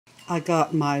I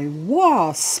got my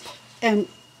wasp and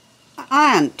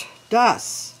ant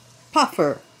dust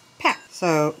puffer pack.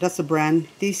 So that's the brand.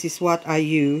 This is what I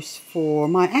use for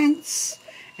my ants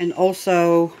and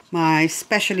also my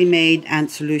specially made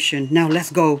ant solution. Now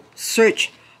let's go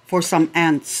search for some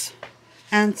ants.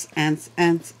 Ants, ants,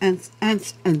 ants, ants,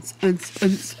 ants, ants, ants,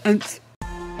 ants, ants.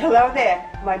 Hello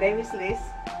there, my name is Liz,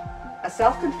 a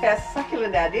self-confessed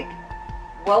succulent addict.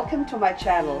 Welcome to my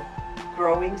channel,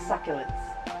 Growing Succulents.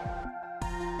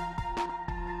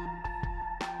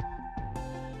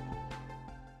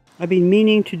 I've been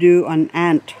meaning to do an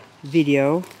ant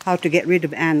video, how to get rid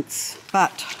of ants,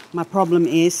 but my problem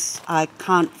is I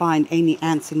can't find any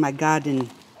ants in my garden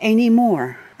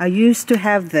anymore. I used to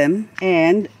have them,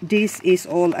 and this is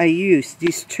all I use,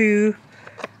 these two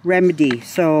remedy.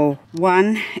 So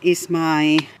one is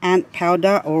my ant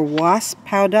powder or wasp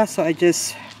powder, so I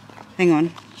just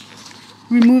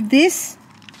remove this,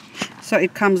 so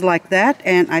it comes like that,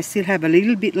 and I still have a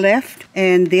little bit left.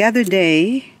 And the other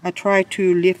day I tried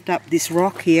to lift up this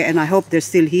rock here, and I hope they're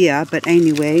still here, but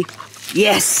anyway,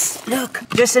 yes, look,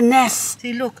 there's a nest.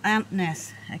 See, look, ant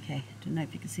nest. Okay, don't know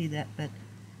if you can see that, but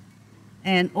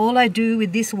and all I do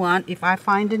with this one, if I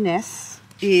find a nest,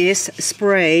 is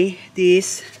spray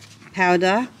this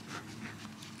powder.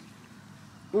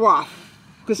 Wow,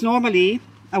 because normally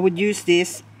I would use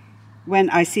this when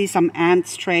I see some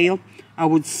ants trail. I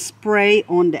would spray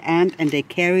on the ant and they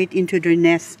carry it into their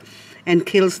nest and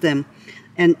kills them.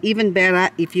 And even better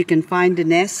if you can find the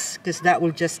nest, because that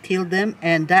will just kill them.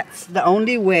 And that's the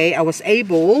only way I was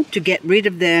able to get rid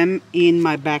of them in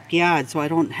my backyard. So I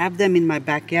don't have them in my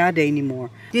backyard anymore.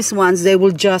 These ones, they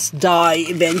will just die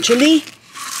eventually.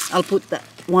 I'll put that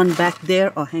one back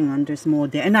there. Oh, hang on, there's more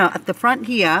there. And now at the front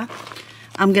here,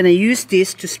 I'm gonna use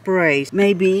this to spray.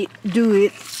 Maybe do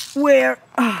it where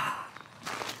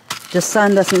the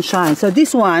sun doesn't shine. So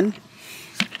this one,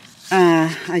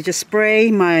 I just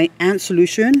spray my ant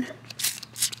solution,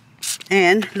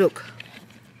 and look,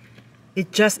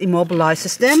 it just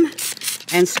immobilizes them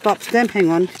and stops them. Hang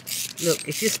on, look,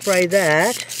 if you spray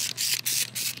that,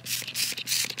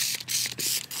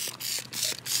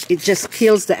 it just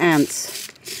kills the ants.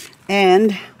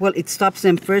 And well, it stops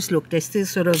them first. Look, they still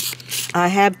sort of, I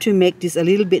have to make this a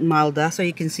little bit milder so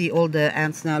you can see all the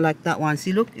ants now, like that one.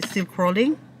 See, look, it's still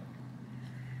crawling.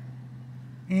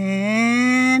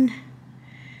 And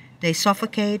they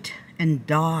suffocate and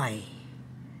die.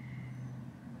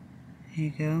 There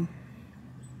you go.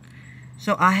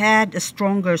 So I had a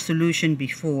stronger solution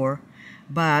before,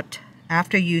 but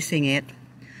after using it,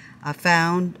 I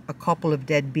found a couple of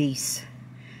dead bees.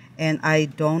 And I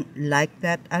don't like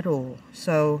that at all.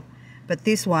 So, but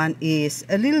this one is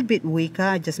a little bit weaker.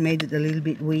 I just made it a little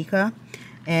bit weaker.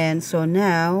 And so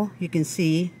now you can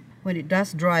see when it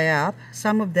does dry up,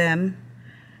 some of them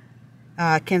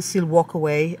can still walk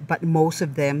away, but most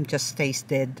of them just stays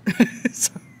dead.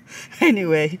 So,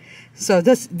 anyway, so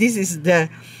this is the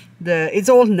it's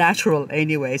all natural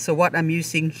anyway. So what I'm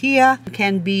using here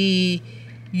can be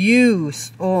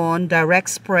used on direct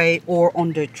spray or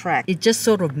on the track. It just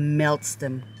sort of melts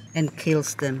them and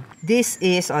kills them. This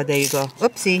is, oh, there you go.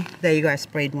 Oopsie, there you go, I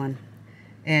sprayed one.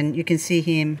 And you can see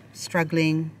him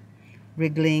struggling,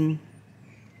 wriggling,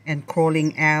 and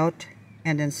crawling out.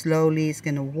 And then slowly he's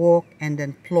gonna walk and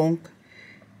then plonk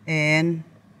and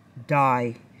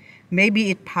die. Maybe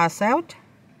it pass out,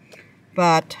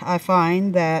 but I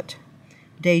find that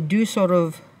they do sort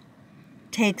of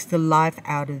takes the life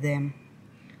out of them.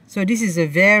 So this is a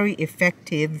very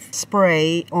effective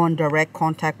spray on direct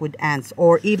contact with ants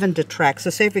or even the track. So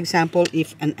say for example,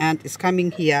 if an ant is coming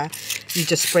here, you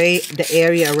just spray the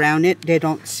area around it. They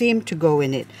don't seem to go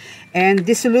in it. And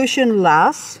this solution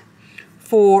lasts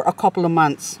for a couple of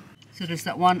months. So there's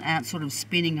that one ant sort of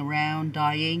spinning around,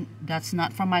 dying. That's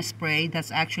not from my spray,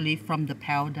 that's actually from the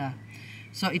powder.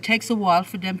 So it takes a while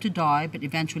for them to die, but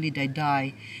eventually they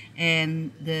die.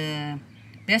 And the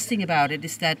best thing about it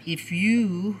is that if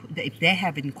they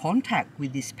have in contact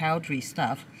with this powdery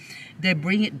stuff, they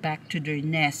bring it back to their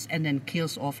nest and then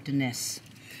kills off the nest.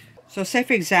 So say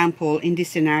for example, in this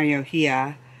scenario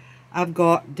here, I've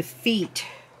got the feet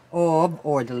of,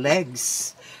 or the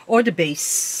legs, or the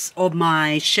base of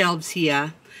my shelves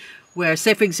here, where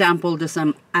say for example there's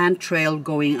some ant trail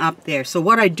going up there. So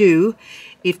what I do,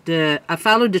 I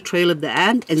follow the trail of the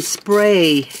ant and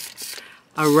spray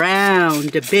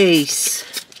around the base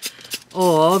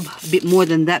of a bit more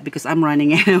than that because I'm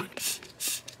running out.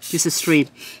 This is a stream.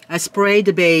 I spray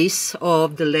the base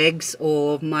of the legs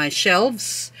of my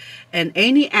shelves, and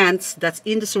any ants that's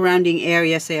in the surrounding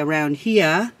area, say around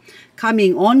here,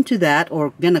 coming onto that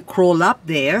or gonna crawl up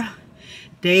there,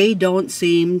 they don't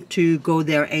seem to go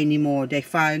there anymore. They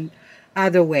find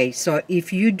other ways. So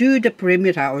if you do the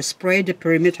perimeter or spray the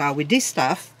perimeter with this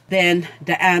stuff, then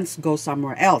the ants go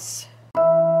somewhere else.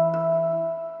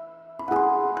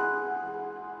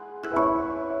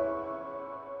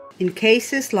 In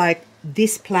cases like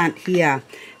this plant here,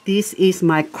 this is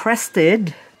my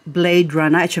crested blade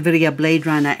runner, Echeveria blade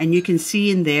runner, and you can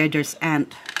see in there there's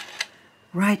ant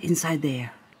right inside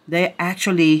there. They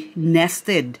actually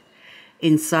nested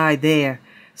inside there.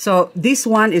 So this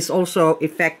one is also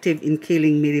effective in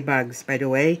killing mealybugs, by the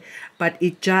way, but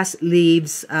it just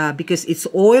leaves, because it's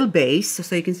oil-based,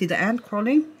 so you can see the ant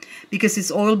crawling, because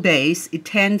it's oil-based, it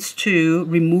tends to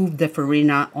remove the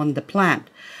farina on the plant.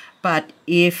 But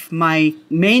if my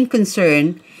main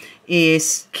concern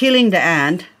is killing the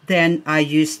ant, then I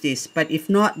use this. But if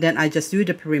not, then I just do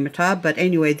the perimeter. But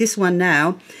anyway, this one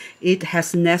now, it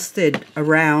has nested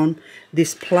around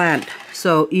this plant.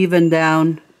 So even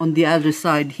down on the other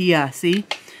side here, see?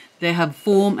 They have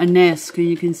formed a nest.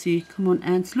 You can see, come on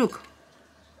ants, look.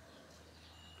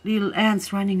 Little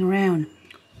ants running around.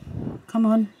 Come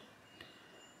on.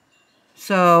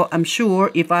 So I'm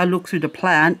sure if I look through the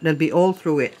plant, they'll be all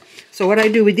through it. So what I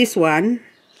do with this one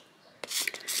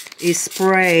is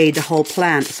spray the whole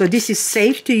plant. So this is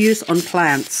safe to use on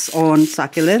plants, on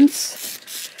succulents.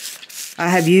 I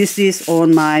have used this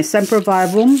on my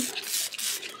sempervivum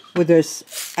where there's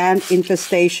ant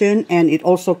infestation, and it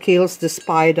also kills the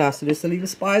spider. So there's a little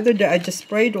spider that I just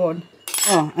sprayed on.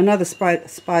 Oh, another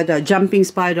spider, jumping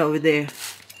spider over there.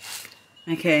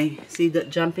 Okay, see that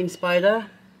jumping spider?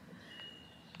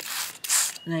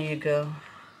 There you go.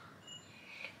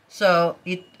 So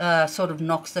it sort of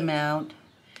knocks them out,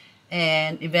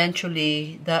 and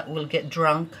eventually that will get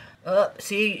drunk.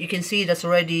 See, you can see that's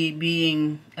already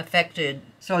being affected.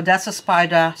 So that's a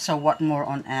spider, so what more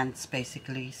on ants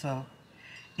basically. So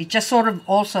it just sort of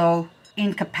also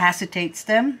incapacitates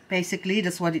them, basically,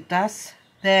 that's what it does.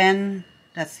 Then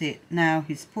that's it. Now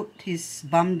he's put his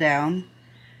bum down,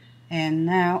 and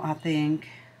now I think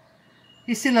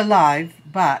he's still alive,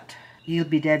 but he'll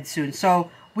be dead soon. So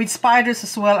with spiders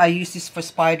as well, I use this for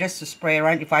spiders to spray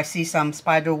around if I see some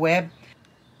spider web.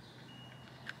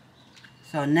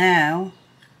 So now,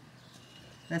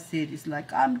 that's it. It's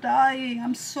like, I'm dying.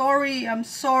 I'm sorry. I'm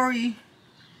sorry.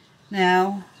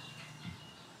 Now,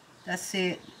 that's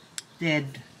it.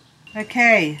 Dead.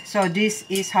 Okay, so this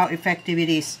is how effective it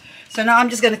is. So now I'm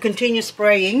just going to continue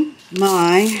spraying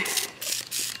my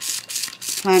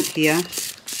plant here.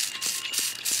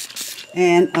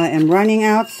 And I am running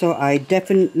out, so I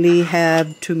definitely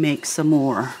have to make some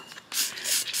more.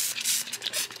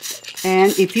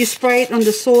 And if you spray it on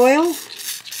the soil,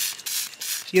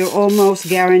 you're almost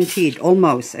guaranteed,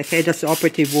 almost, okay, that's the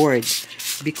operative word,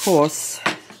 because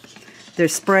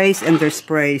there's sprays and there's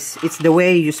sprays. It's the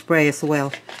way you spray as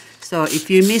well. So if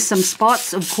you miss some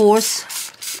spots, of course,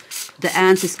 the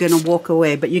ant is going to walk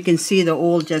away. But you can see the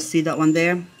oil, just see that one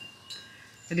there?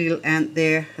 The little ant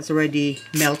there has already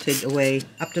melted away.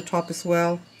 Up the top as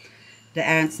well. The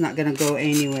ant's not going to go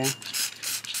anywhere.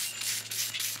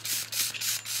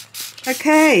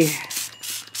 Okay.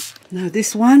 Now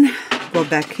this one, go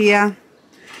back here.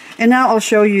 And now I'll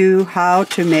show you how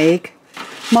to make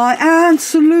my ant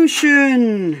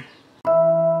solution.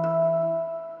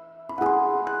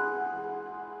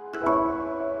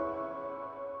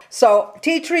 So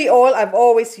tea tree oil I've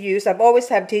always used. I've always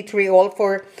had tea tree oil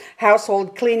for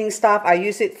household cleaning stuff. I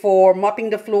use it for mopping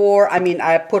the floor. I mean,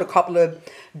 I put a couple of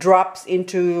drops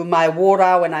into my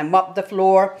water when I mop the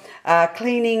floor.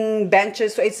 Cleaning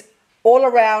benches. So it's all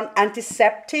around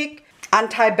antiseptic,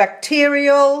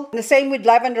 antibacterial. The same with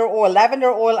lavender oil.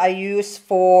 Lavender oil I use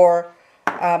for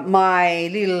my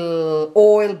little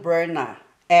oil burner.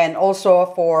 And also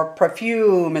for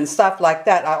perfume and stuff like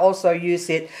that. I also use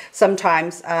it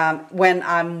sometimes when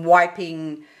I'm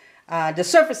wiping the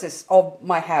surfaces of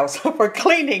my house for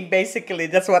cleaning, basically.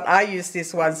 That's what I use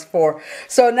these ones for.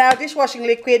 So now dishwashing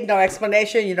liquid, no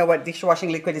explanation. You know what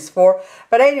dishwashing liquid is for.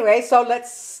 But anyway, so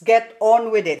let's get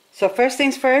on with it. So first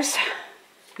things first,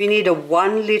 we need a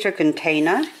 1 liter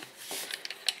container.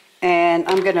 And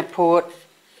I'm going to put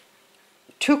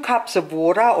 2 cups of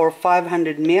water, or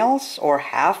 500 mils, or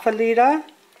half a liter.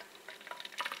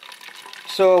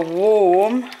 So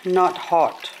warm, not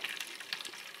hot.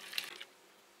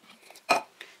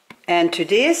 And to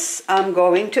this I'm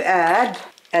going to add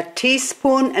a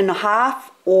teaspoon and a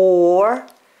half or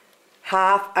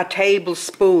half a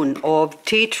tablespoon of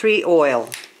tea tree oil.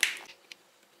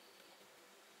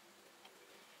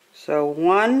 So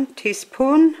 1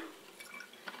 teaspoon,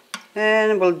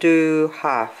 and we'll do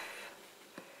half.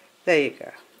 There you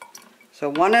go.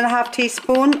 So 1.5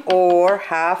 teaspoon or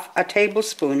half a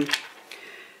tablespoon.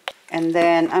 And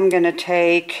then I'm gonna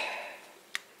take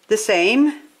the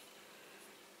same.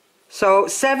 So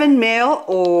 7 ml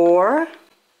or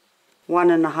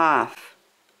 1.5.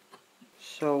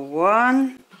 So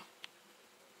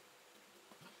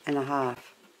 1.5.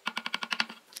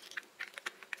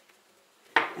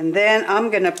 And then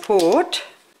I'm gonna put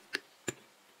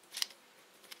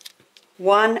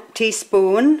 1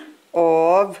 teaspoon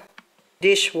of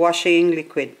dishwashing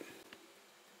liquid.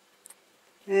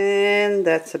 And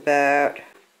that's about,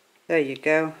 there you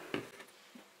go.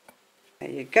 There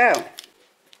you go.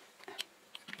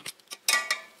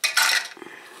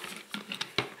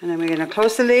 And then we're going to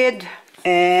close the lid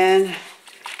and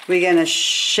we're going to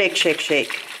shake, shake,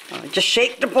 shake. Just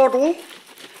shake the bottle.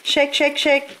 Shake, shake,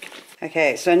 shake.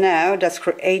 Okay, so now that's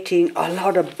creating a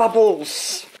lot of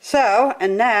bubbles. So,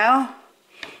 and now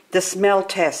the smell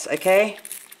test, okay?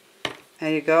 There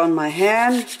you go on my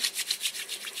hand.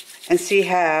 And see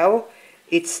how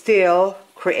it still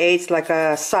creates like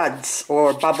a suds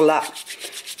or bubble up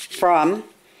from,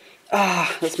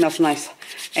 that smells nice.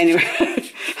 Anyway,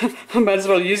 I might as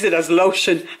well use it as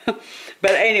lotion.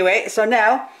 But anyway, so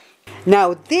now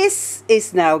this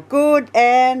is now good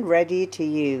and ready to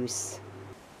use.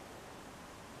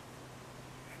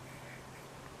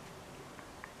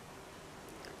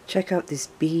 Check out these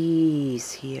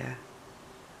bees here.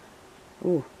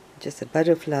 Oh, just a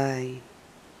butterfly.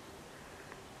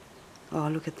 Oh,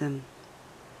 look at them.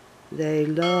 They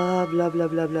love, love,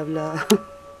 love, love, love, love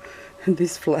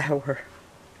this flower.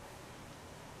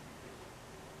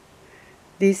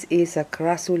 This is a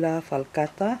Crassula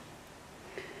falcata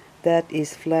that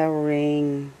is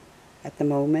flowering at the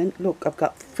moment. Look, I've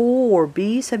got 4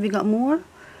 bees. Have you got more?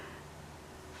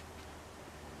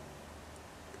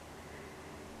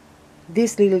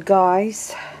 These little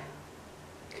guys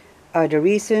are the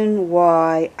reason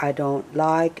why I don't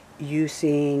like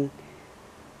using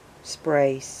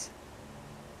sprays.